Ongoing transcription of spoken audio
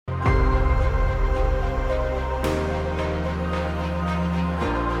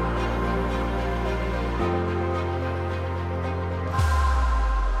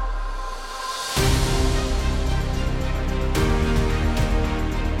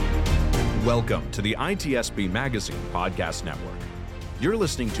Welcome to the ITSP Magazine Podcast Network. You're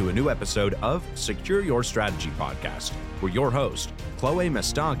listening to a new episode of Secure Your Strategy Podcast, where your host, Chloé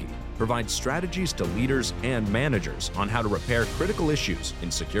Messdaghi, provides strategies to leaders and managers on how to repair critical issues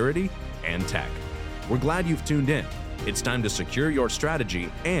in security and tech. We're glad you've tuned in. It's time to secure your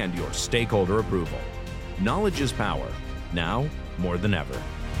strategy and your stakeholder approval. Knowledge is power, now more than ever.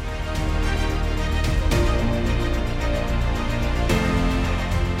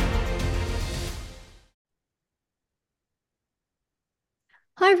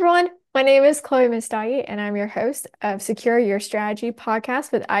 Hi, everyone. My name is Chloé Messdaghi, and I'm your host of Secure Your Strategy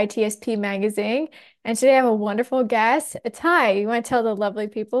podcast with ITSP Magazine. And today I have a wonderful guest, Etay. You want to tell the lovely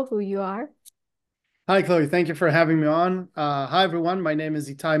people who you are? Hi, Chloé. Thank you for having me on. Hi, everyone. My name is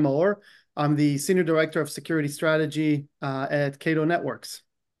Etay Maor. I'm the Senior Director of Security Strategy at Cato Networks.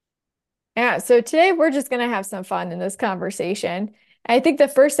 Yeah, so today we're just going to have some fun in this conversation. I think the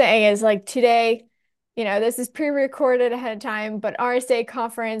first thing is today, this is pre-recorded ahead of time, but RSA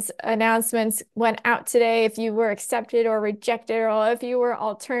conference announcements went out today if you were accepted or rejected or if you were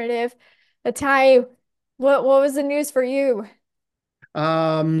alternative. Etay, what was the news for you?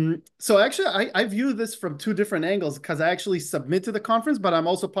 So actually, I view this from two different angles because I actually submit to the conference, but I'm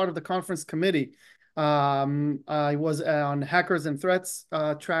also part of the conference committee. I was on hackers and threats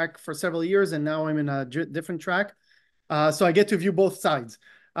track for several years, and now I'm in a different track. So I get to view both sides.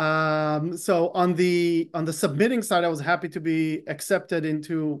 So on the submitting side, I was happy to be accepted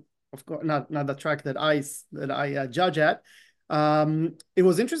into, of course, not the track that I judge at. It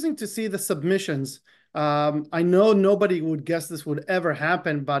was interesting to see the submissions. I know nobody would guess this would ever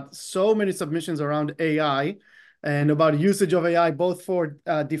happen, but so many submissions around AI and about usage of AI, both for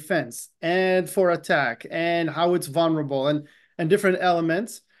defense and for attack and how it's vulnerable and different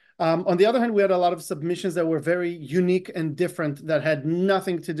elements. On the other hand, we had a lot of submissions that were very unique and different that had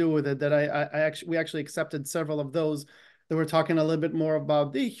nothing to do with it. That we actually accepted several of those that were talking a little bit more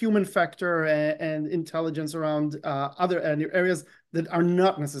about the human factor and intelligence around other areas that are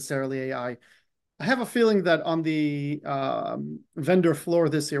not necessarily AI. I have a feeling that on the vendor floor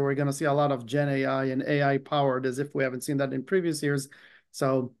this year, we're going to see a lot of Gen AI and AI powered as if we haven't seen that in previous years.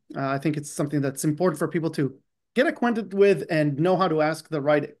 So I think it's something that's important for people to get acquainted with and know how to ask the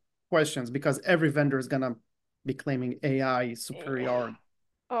right questions, because every vendor is going to be claiming AI superiority.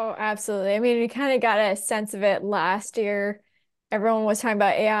 Oh, absolutely. I mean, we kind of got a sense of it last year. Everyone was talking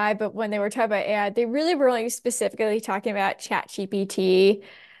about AI, but when they were talking about AI, they really were only specifically talking about ChatGPT.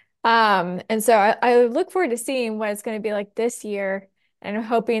 And so I look forward to seeing what it's going to be like this year, and I'm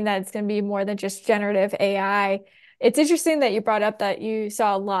hoping that it's going to be more than just generative AI. It's interesting that you brought up that you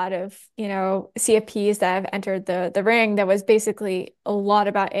saw a lot of, CFPs that have entered the ring that was basically a lot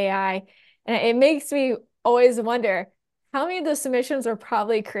about AI. And it makes me always wonder how many of those submissions were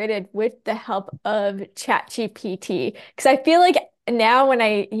probably created with the help of ChatGPT. Because I feel like now when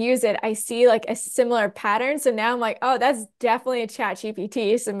I use it, I see like a similar pattern. So now I'm like, oh, that's definitely a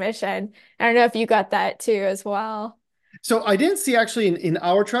ChatGPT submission. I don't know if you got that too as well. So I didn't see actually in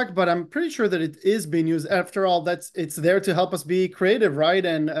our track, but I'm pretty sure that it is being used. After all, it's there to help us be creative, right?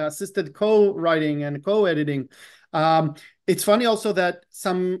 And assisted co-writing and co-editing. It's funny also that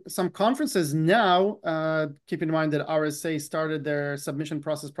some conferences now, keep in mind that RSA started their submission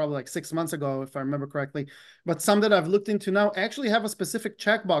process probably like 6 months ago, if I remember correctly. But some that I've looked into now actually have a specific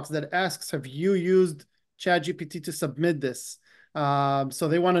checkbox that asks, have you used ChatGPT to submit this? So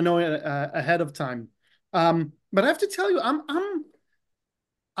they want to know it ahead of time. But I have to tell you,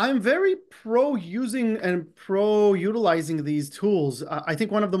 I'm very pro using and pro utilizing these tools. I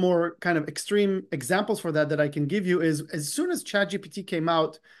think one of the more kind of extreme examples for that I can give you is as soon as ChatGPT came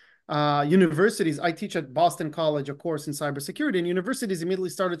out, universities, I teach at Boston College, a course in cybersecurity, and universities immediately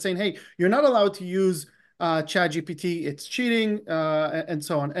started saying, hey, you're not allowed to use ChatGPT, it's cheating, and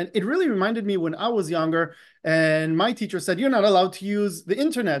so on. And it really reminded me when I was younger and my teacher said, you're not allowed to use the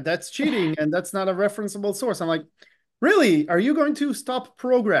internet, that's cheating, and that's not a referenceable source. I'm like, really? Are you going to stop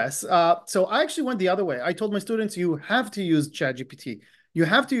progress? So I actually went the other way. I told my students, you have to use ChatGPT. You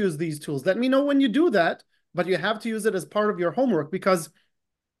have to use these tools. Let me know when you do that, but you have to use it as part of your homework, because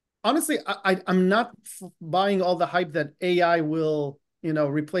honestly, I'm not buying all the hype that AI will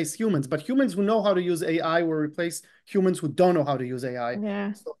replace humans, but humans who know how to use AI will replace humans who don't know how to use AI.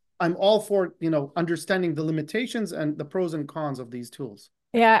 Yeah. So I'm all for, understanding the limitations and the pros and cons of these tools.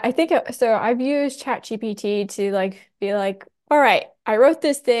 Yeah, I think so. I've used ChatGPT to be like, all right, I wrote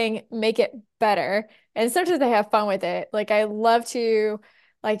this thing, make it better. And sometimes I have fun with it. Like I love to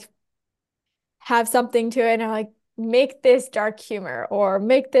like have something to it and I'm like, make this dark humor or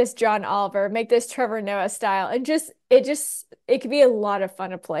make this John Oliver, make this Trevor Noah style. And it could be a lot of fun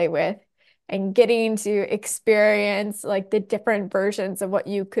to play with. and getting to experience like the different versions of what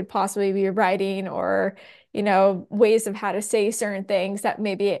you could possibly be writing, or ways of how to say certain things that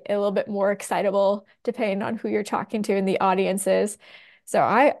may be a little bit more excitable depending on who you're talking to and the audiences. So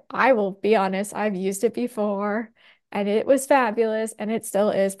I will be honest, I've used it before and it was fabulous and it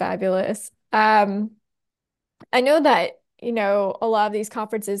still is fabulous. I know that, a lot of these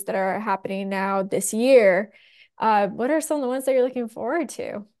conferences that are happening now this year, what are some of the ones that you're looking forward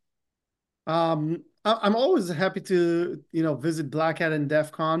to? I'm always happy to, visit Black Hat and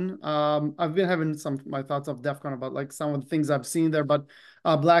DEF CON. I've been having my thoughts of DEF CON about like some of the things I've seen there, but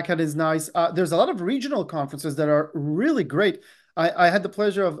Black Hat is nice. There's a lot of regional conferences that are really great. I had the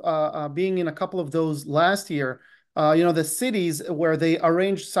pleasure of being in a couple of those last year. The cities where they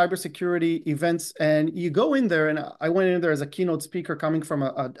arrange cybersecurity events, and you go in there, and I went in there as a keynote speaker coming from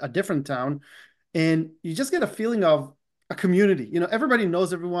a different town, and you just get a feeling of a community. Everybody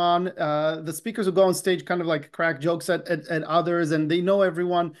knows everyone. The speakers will go on stage, kind of like crack jokes at others, and they know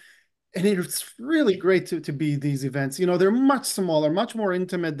everyone. And it's really great to be these events. They're much smaller, much more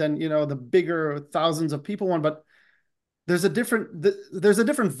intimate than the bigger thousands of people one, but there's a different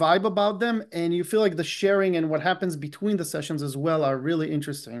vibe about them, and you feel like the sharing and what happens between the sessions as well are really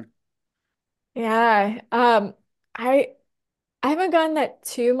interesting. Yeah. I haven't gotten that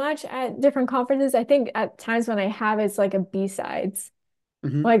too much at different conferences. I think at times when I have, it's like a B-sides,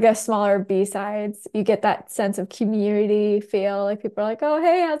 Mhm. like a smaller B-sides. You get that sense of community feel. Like people are like, "Oh,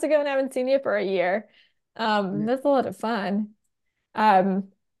 hey, how's it going? I haven't seen you for a year." That's a lot of fun.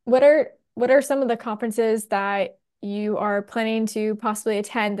 What are some of the conferences that you are planning to possibly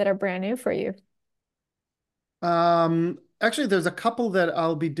attend that are brand new for you? Actually, there's a couple that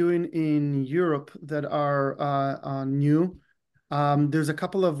I'll be doing in Europe that are new. There's a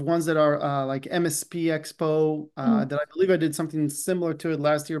couple of ones that are like MSP Expo Mm. that I believe I did something similar to it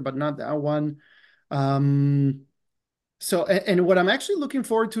last year, but not that one. Um, and what I'm actually looking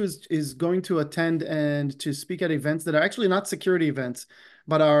forward to is going to attend and to speak at events that are actually not security events,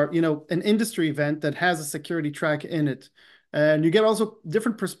 but are, an industry event that has a security track in it. And you get also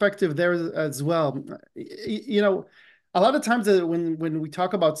different perspective there as well. A lot of times when we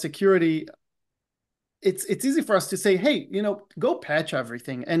talk about security, it's easy for us to say, hey, go patch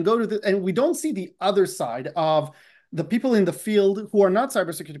everything and go to and we don't see the other side of the people in the field who are not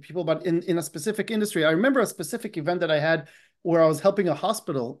cybersecurity people, but in a specific industry. I remember a specific event that I had where I was helping a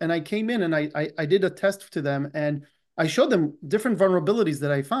hospital, and I came in and I did a test to them, and I showed them different vulnerabilities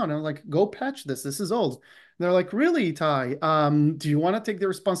that I found. And I'm like, go patch this. This is old. And they're like, really, Ty? Do you want to take the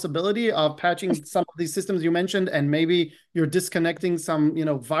responsibility of patching some of these systems you mentioned, and maybe you're disconnecting some,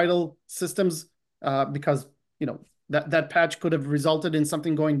 vital systems because that patch could have resulted in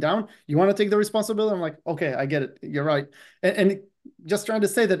something going down. You want to take the responsibility? I'm like, okay, I get it. You're right. And just trying to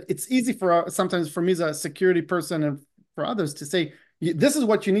say that it's easy for sometimes for me as a security person and for others to say, this is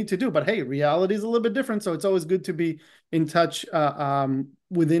what you need to do. But hey, reality is a little bit different. So it's always good to be in touch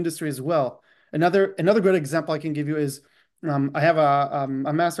with industry as well. Another good example I can give you is I have a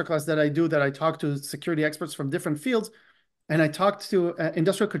masterclass that I do that I talk to security experts from different fields, and I talked to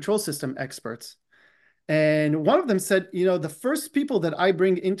industrial control system experts. And one of them said, the first people that I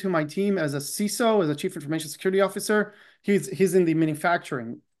bring into my team as a CISO, as a chief information security officer, he's in the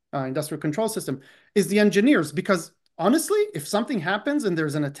manufacturing industrial control system, is the engineers. Because honestly, if something happens and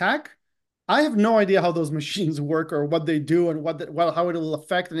there's an attack, I have no idea how those machines work or what they do and how it will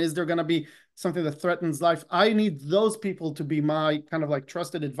affect. And is there going to be something that threatens life? I need those people to be my kind of like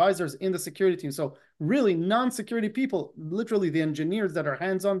trusted advisors in the security team. So really non-security people, literally the engineers that are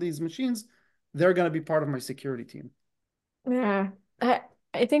hands on these machines, they're going to be part of my security team. Yeah.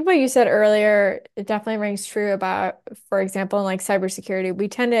 I think what you said earlier, it definitely rings true about, for example, in like cybersecurity, we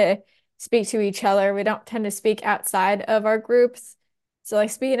tend to speak to each other. We don't tend to speak outside of our groups. So like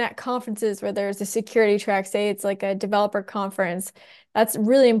speaking at conferences where there's a security track, say it's like a developer conference, that's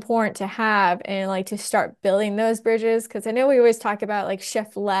really important to have and like to start building those bridges. Because I know we always talk about like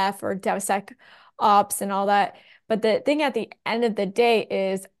shift left or DevSecOps and all that. But the thing at the end of the day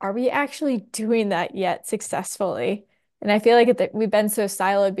is, are we actually doing that yet successfully? And I feel like we've been so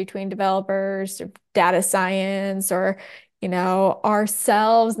siloed between developers or data science or,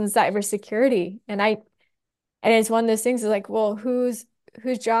 ourselves and cybersecurity. And it's one of those things is like, well, whose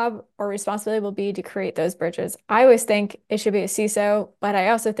job or responsibility will be to create those bridges? I always think it should be a CISO, but I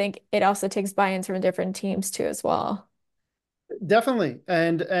also think it also takes buy-ins from different teams too as well. Definitely.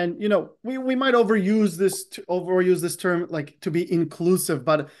 And we might overuse this term like to be inclusive,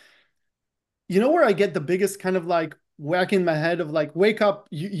 but where I get the biggest kind of like whacking my head of like, wake up,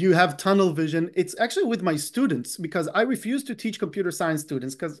 you have tunnel vision. It's actually with my students, because I refuse to teach computer science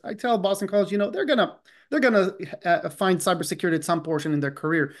students, because I tell Boston College, they're gonna find cybersecurity at some portion in their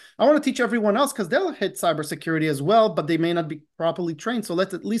career. I want to teach everyone else because they'll hit cybersecurity as well, but they may not be properly trained. So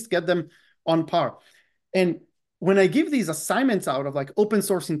let's at least get them on par. And when I give these assignments out of like open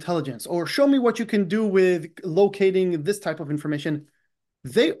source intelligence, or show me what you can do with locating this type of information,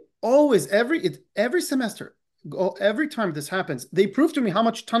 they always, every semester, every time this happens, they prove to me how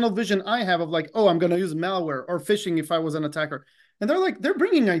much tunnel vision I have of like, oh, I'm going to use malware or phishing if I was an attacker. And they're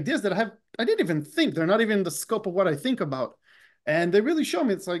bringing ideas that I didn't even think. They're not even in the scope of what I think about. And they really show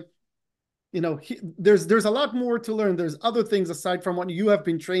me it's like, there's a lot more to learn. There's other things aside from what you have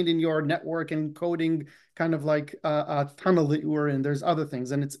been trained in your network and coding kind of like tunnel that you were in. There's other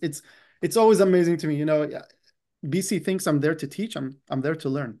things. And it's always amazing to me, BC thinks I'm there to teach. I'm there to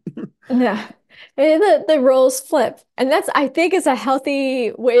learn. Yeah. And the roles flip. And that's, I think, is a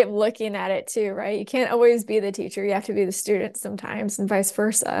healthy way of looking at it too, right? You can't always be the teacher. You have to be the student sometimes, and vice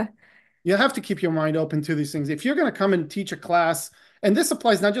versa. You have to keep your mind open to these things. If you're going to come and teach a class, and this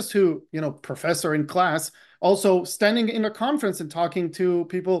applies not just to, professor in class, also standing in a conference and talking to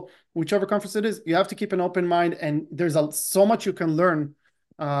people, whichever conference it is, you have to keep an open mind. And there's so much you can learn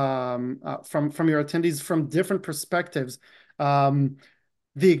from your attendees from different perspectives.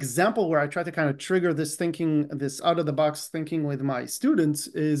 The example where I try to kind of trigger this thinking, this out of the box thinking with my students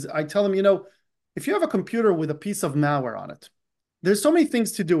is I tell them, if you have a computer with a piece of malware on it, there's so many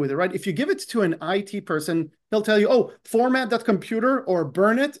things to do with it, right? If you give it to an IT person, he'll tell you, oh, format that computer or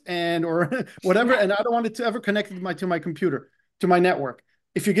burn it or whatever. And I don't want it to ever connect to my computer, to my network.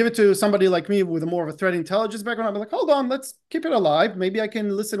 If you give it to somebody like me with a more of a threat intelligence background, I'll be like, hold on, let's keep it alive. Maybe I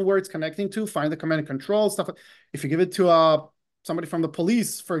can listen where it's connecting to, find the command and control stuff. If you give it to somebody from the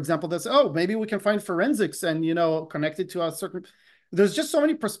police, for example, that's, oh, maybe we can find forensics and, connect it to a certain... There's just so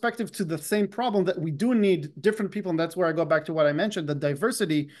many perspectives to the same problem that we do need different people. And that's where I go back to what I mentioned, the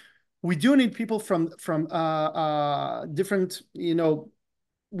diversity. We do need people from different,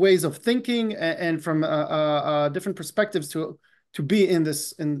 ways of thinking and from different perspectives to be in the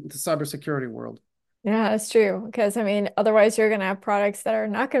cybersecurity world. Yeah, that's true. Because otherwise you're going to have products that are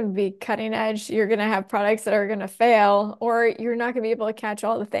not going to be cutting edge. You're going to have products that are going to fail, or you're not going to be able to catch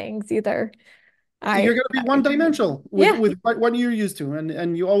all the things either. You're going to be one-dimensional Yeah. with what you're used to,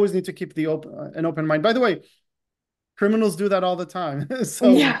 and you always need to keep an open mind. By the way, criminals do that all the time,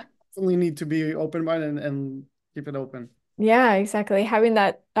 so Yeah. definitely need to be open-minded and keep it open. Yeah, exactly. Having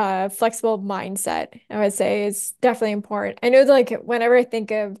that flexible mindset, I would say, is definitely important. I know that, like, whenever I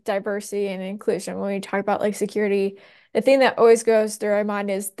think of diversity and inclusion, when we talk about like security, the thing that always goes through my mind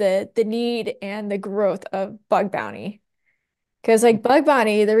is the need and the growth of bug bounty. Because like bug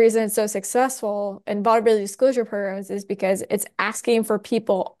bounty, the reason it's so successful in vulnerability disclosure programs is because it's asking for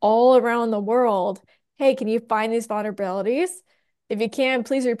people all around the world, hey, can you find these vulnerabilities? If you can,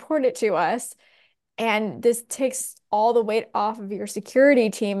 please report it to us. And this takes all the weight off of your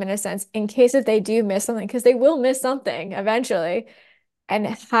security team in a sense, in case if they do miss something, because they will miss something eventually. And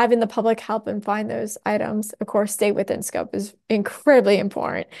having the public help and find those items, of course, stay within scope is incredibly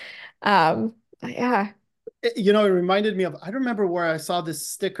important. Yeah. It reminded me of, I don't remember where I saw this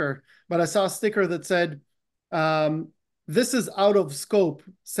sticker, but I saw a sticker that said, this is out of scope,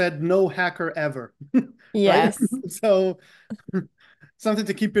 said no hacker ever. Yes. So something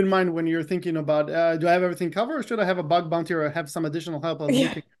to keep in mind when you're thinking about, do I have everything covered, or should I have a bug bounty or have some additional help of looking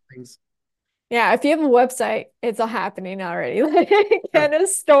at things? Yeah, if you have a website, it's all happening already. Like kind of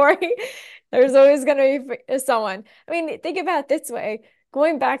story. There's always going to be someone. Think about it this way.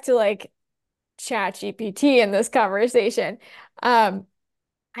 Going back to like ChatGPT in this conversation. Um,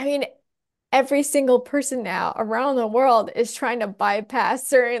 I mean, every single person now around the world is trying to bypass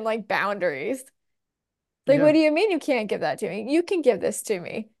certain like boundaries. Like, Yeah. what do you mean you can't give that to me? You can give this to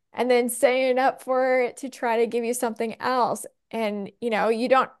me. And then setting it up for it to try to give you something else. And, you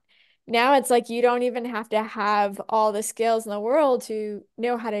don't, now it's like you don't even have to have all the skills in the world to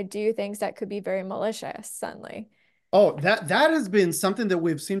know how to do things that could be very malicious suddenly. Oh, that has been something that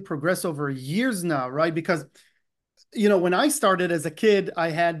we've seen progress over years now, right? Because, when I started as a kid, I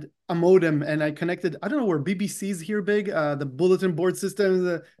had a modem and I connected, I don't know where BBC's here big, the bulletin board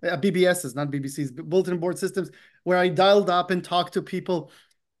systems, BBS's, not BBC's, but bulletin board systems, where I dialed up and talked to people.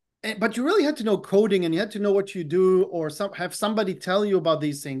 But you really had to know coding and you had to know what you do, or have somebody tell you about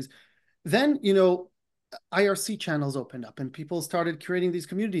these things. Then, IRC channels opened up and people started creating these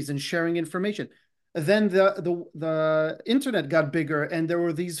communities and sharing information. Then the internet got bigger and there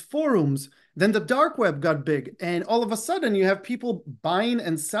were these forums. Then the dark web got big, and all of a sudden you have people buying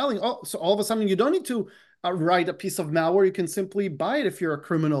and selling. Oh, so all of a sudden you don't need to write a piece of malware. You can simply buy it if you're a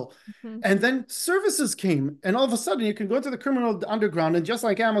criminal. Mhm. And then services came, and all of a sudden you can go to the criminal underground, and just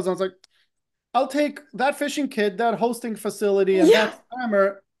like Amazon's like, I'll take that phishing kit, that hosting facility, and Yeah. that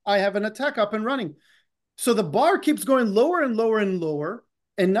spammer. I have an attack up and running. So the bar keeps going lower and lower and lower.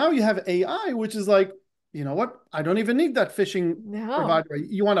 And now you have AI, which is like, you know what? I don't even need that phishing No. provider.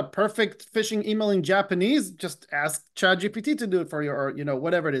 You want a perfect phishing email in Japanese? Just ask ChatGPT to do it for you, or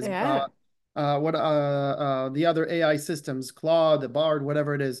whatever it is. Yeah. What the other AI systems, Claude, Bard,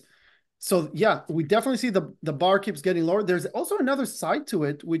 whatever it is. So yeah, we definitely see the bar keeps getting lower. There's also another side to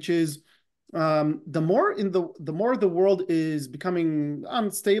it, which is the more the world is becoming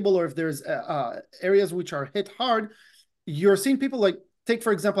unstable, or if there's areas which are hit hard, you're seeing people like, take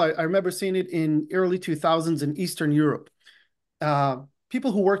for example, I remember seeing it in early 2000s in Eastern Europe. Uh,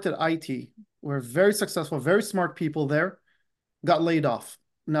 People who worked at IT were very successful, very smart people there, got laid off.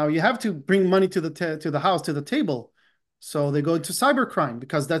 Now you have to bring money to the house, to the table, so they go to cybercrime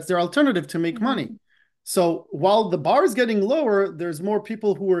because that's their alternative to make money. Mhm. So while the bar is getting lower, there's more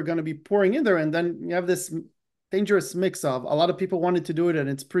people who are going to be pouring in there, and then you have this dangerous mix of a lot of people wanted to do it, and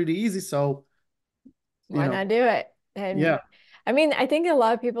it's pretty easy. So Why not do it? And yeah, I mean, I think a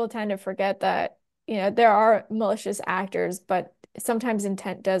lot of people tend to forget that, there are malicious actors, but sometimes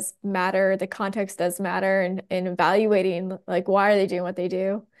intent does matter, the context does matter, and in evaluating like why are they doing what they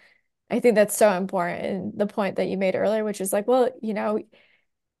do. I think that's so important. And the point that you made earlier, which is like, well, you're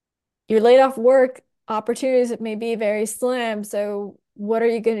laid off work, opportunities may be very slim. So what are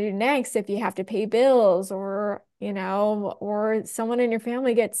you going to do next if you have to pay bills, or someone in your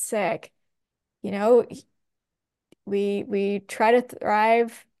family gets sick? You know, we try to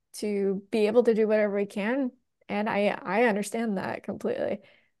thrive to be able to do whatever we can. And I understand that completely.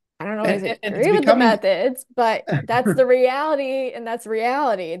 I don't always and it's agree with the becoming methods, but that's the reality, and that's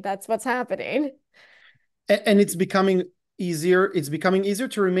reality. That's what's happening. and it's becoming easier. It's becoming easier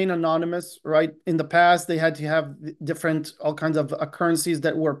to remain anonymous, right? In the past, they had to have different, all kinds of currencies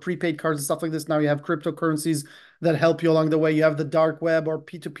that were prepaid cards and stuff like this. Now you have cryptocurrencies that help you along the way. You have the dark web or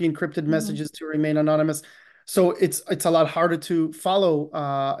P2P encrypted Mhm. messages to remain anonymous. So it's a lot harder to follow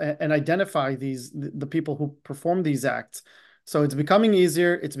and identify the people who perform these acts. So it's becoming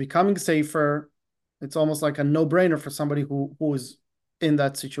easier. It's becoming safer. It's almost like a no-brainer for somebody who is in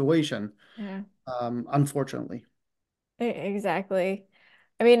that situation, Yeah, unfortunately. exactly.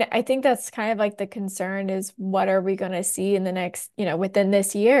 I mean, I think that's kind of like the concern is what are we going to see in the next, within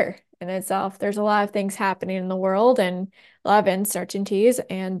this year in itself. There's a lot of things happening in the world and a lot of uncertainties.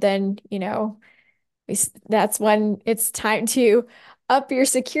 And then, that's when it's time to up your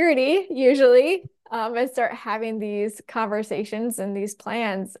security, usually, and start having these conversations and these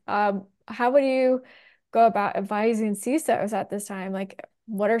plans. How would you go about advising CISOs at this time? Like,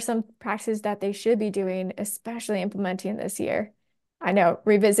 what are some practices that they should be doing, especially implementing this year? I know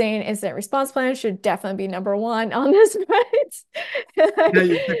revisiting incident response plans should definitely be number one on this, Yeah, but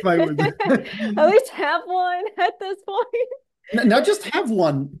you pick my word. at least have one at this point. Not just have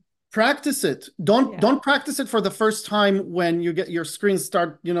one, practice it. Yeah. Don't practice it for the first time when you get your screens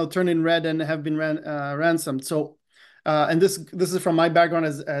start, turning red and have been ransomed. So, and this is from my background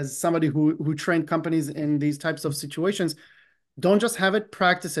as somebody who trained companies in these types of situations. Don't just have it,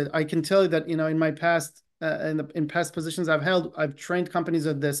 practice it. I can tell you that, in my past, in past positions I've held, I've trained companies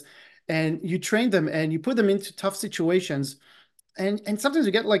at this, and you train them and you put them into tough situations. And sometimes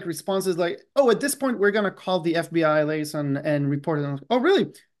you get like responses like, oh, at this point we're gonna call the FBI liaison and report it. Oh,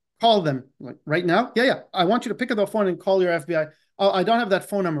 really? Call them like right now? Yeah, yeah. I want you to pick up the phone and call your FBI. Oh, I don't have that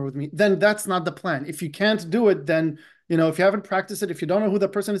phone number with me. Then that's not the plan. If you can't do it, then if you haven't practiced it, if you don't know who the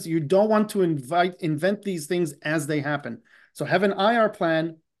person is, you don't want to invent these things as they happen. So have an IR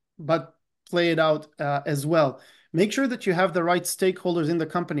plan, but play it out as well. Make sure that you have the right stakeholders in the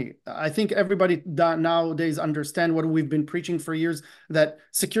company. I think everybody nowadays understand what we've been preaching for years, that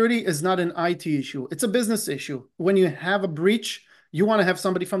security is not an IT issue. It's a business issue. When you have a breach, you want to have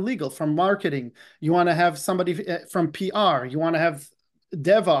somebody from legal, from marketing. You want to have somebody from PR. You want to have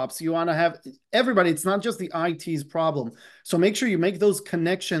DevOps. You want to have everybody. It's not just the IT's problem. So make sure you make those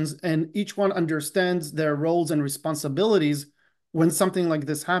connections and each one understands their roles and responsibilities when something like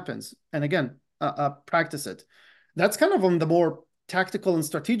this happens. And again, practice it. That's kind of on the more tactical and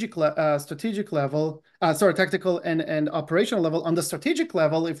strategic level. Tactical and operational level. On the strategic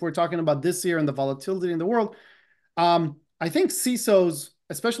level, if we're talking about this year and the volatility in the world, I think CISOs,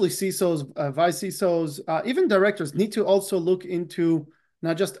 especially CISOs, vice CISOs, even directors, need to also look into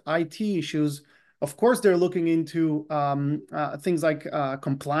not just IT issues. Of course, they're looking into things like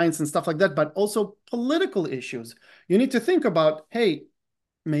compliance and stuff like that, but also political issues. You need to think about, hey,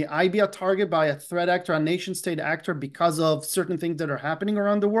 May I be a target by a threat actor, a nation state actor, because of certain things that are happening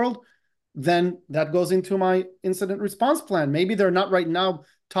around the world? Then that goes into my incident response plan. Maybe they're not right now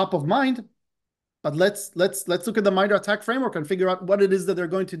top of mind, but let's look at the MITRE ATT&CK framework and figure out what it is that they're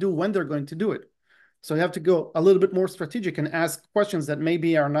going to do when they're going to do it. So you have to go a little bit more strategic and ask questions that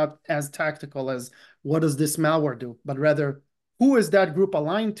maybe are not as tactical as what does this malware do, but rather who is that group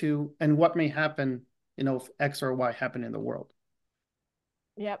aligned to and what may happen, if X or Y happen in the world.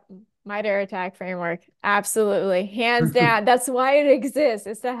 Yep. MITRE ATT&CK framework. Absolutely. Hands down. That's why it exists.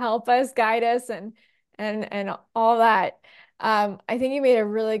 It's to help us, guide us, and all that. I think you made a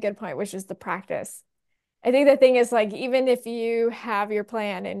really good point, which is the practice. I think the thing is, like, even if you have your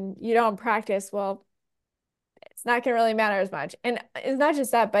plan and you don't practice, well, it's not going to really matter as much. And it's not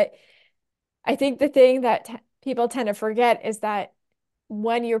just that, but I think the thing that people tend to forget is that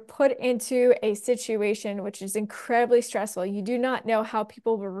when you're put into a situation which is incredibly stressful, you do not know how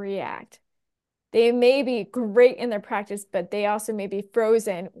people will react. They may be great in their practice, but they also may be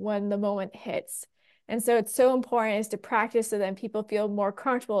frozen when the moment hits. And so it's so important is to practice so then people feel more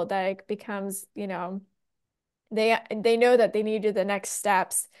comfortable that it becomes, they know that they need to do the next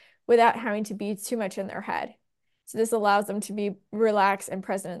steps without having to be too much in their head. So this allows them to be relaxed and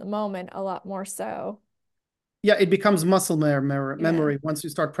present in the moment a lot more so. Yeah, it becomes muscle memory once you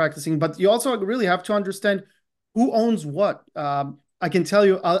start practicing. But you also really have to understand who owns what. I can tell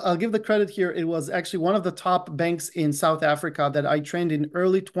you, I'll give the credit here. It was actually one of the top banks in South Africa that I trained in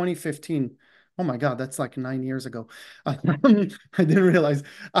early 2015. Oh my God, that's like 9 years ago. I didn't realize.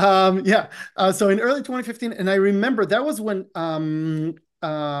 So in early 2015, and I remember that was when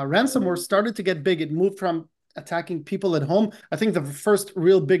ransomware started to get big. It moved from attacking people at home. I think the first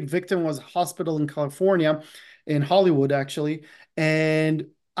real big victim was a hospital in California, in Hollywood, actually. And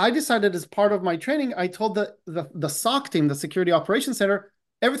I decided as part of my training, I told the SOC team, the Security Operations Center,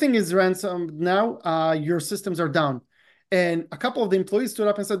 everything is ransomed now. Your systems are down. And a couple of the employees stood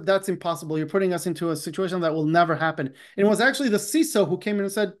up and said, that's impossible. You're putting us into a situation that will never happen. And it was actually the CISO who came in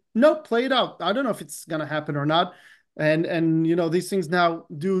and said, no, play it out. I don't know if it's going to happen or not. And these things now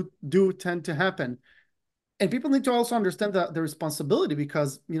do tend to happen. And people need to also understand the responsibility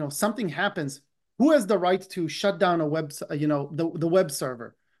because, something happens. Who has the right to shut down a web, the web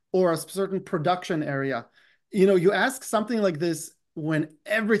server or a certain production area? You ask something like this when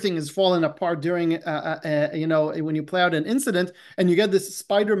everything is falling apart during, when you play out an incident and you get this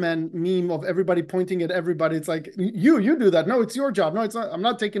Spider-Man meme of everybody pointing at everybody. It's like, you do that. No, it's your job. No, it's not. I'm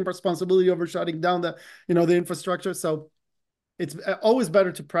not taking responsibility over shutting down the infrastructure. So it's always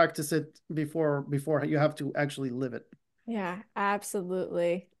better to practice it before you have to actually live it. Yeah,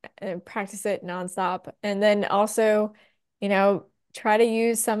 absolutely. And practice it nonstop. And then also, try to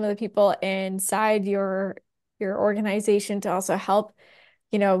use some of the people inside your organization to also help,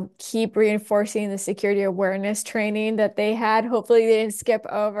 keep reinforcing the security awareness training that they had. Hopefully they didn't skip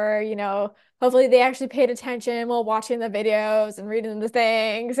over, hopefully they actually paid attention while watching the videos and reading the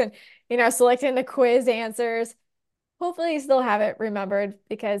things and, selecting the quiz answers. Hopefully you still have it remembered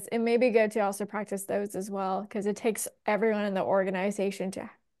because it may be good to also practice those as well because it takes everyone in the organization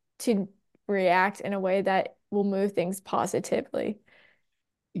to react in a way that will move things positively.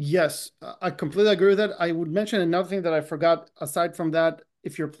 Yes, I completely agree with that. I would mention another thing that I forgot. Aside from that,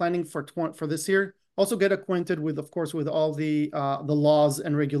 if you're planning for this year, also get acquainted with, of course, with all the laws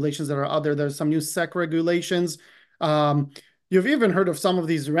and regulations that are out there. There's some new SEC regulations. You've even heard of some of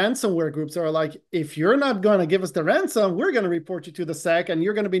these ransomware groups that are like, if you're not going to give us the ransom, we're going to report you to the SEC and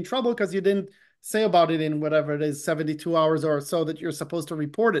you're going to be in trouble because you didn't say about it in whatever it is, 72 hours or so that you're supposed to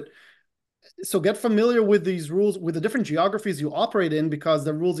report it. So get familiar with these rules, with the different geographies you operate in, because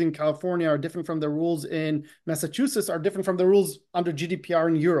the rules in California are different from the rules in Massachusetts, are different from the rules under GDPR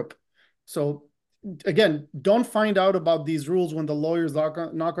in Europe. So again, don't find out about these rules when the lawyers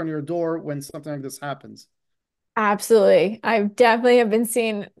knock on your door when something like this happens. Absolutely. I definitely have been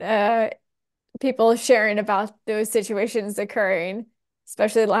seeing people sharing about those situations occurring,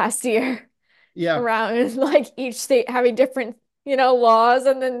 especially last year. Yeah. Around like each state having different, laws.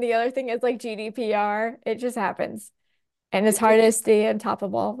 And then the other thing is like GDPR. It just happens. And it's hard to stay on top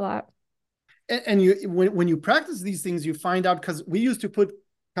of all of that. And you when you practice these things, you find out, because we used to put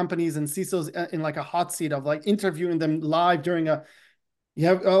companies and CISOs in like a hot seat of like interviewing them live during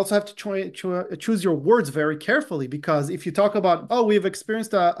you also have to choose your words very carefully, because if you talk about, oh, we've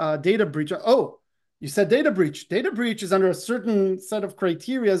experienced a data breach. Oh, you said data breach. Data breach is under a certain set of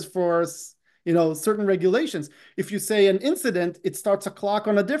criteria for, certain regulations. If you say an incident, it starts a clock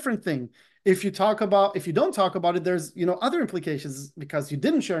on a different thing. If you don't talk about it, there's, other implications because you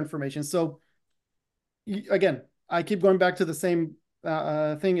didn't share information. So again, I keep going back to the same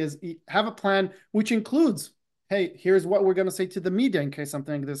thing is have a plan which includes, hey, here's what we're going to say to the media in case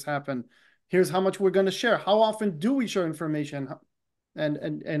something like this happened. Here's how much we're going to share. How often do we share information?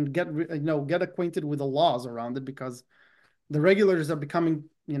 And get acquainted with the laws around it, because the regulators are becoming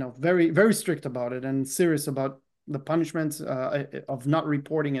very, very strict about it and serious about the punishments of not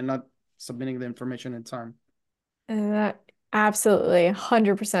reporting and not submitting the information in time. Absolutely,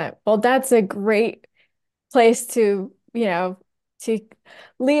 100%. Well, that's a great place to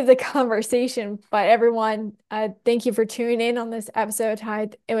leave the conversation. But everyone, thank you for tuning in on this episode. Ty,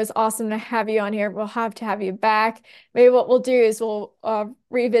 it was awesome to have you on here. We'll have to have you back. Maybe what we'll do is we'll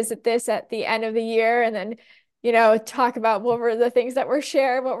revisit this at the end of the year, and then talk about what were the things that were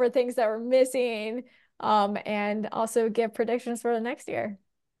shared, what were things that were missing, and also give predictions for the next year.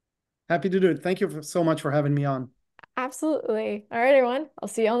 Happy to do it. Thank you so much for having me on. Absolutely. All right, everyone. I'll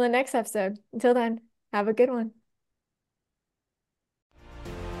see you on the next episode. Until then, have a good one.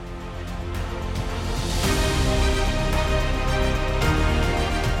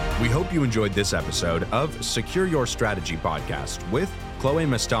 We hope you enjoyed this episode of Secure Your Strategy podcast with Chloé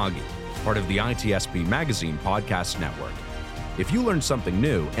Messdaghi, part of the ITSP Magazine podcast network. If you learned something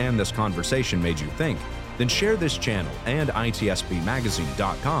new and this conversation made you think, then share this channel and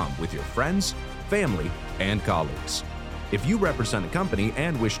ITSPmagazine.com with your friends, family, and colleagues. If you represent a company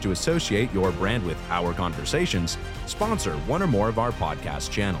and wish to associate your brand with our conversations, sponsor one or more of our podcast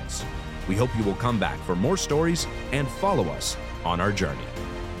channels. We hope you will come back for more stories and follow us on our journey.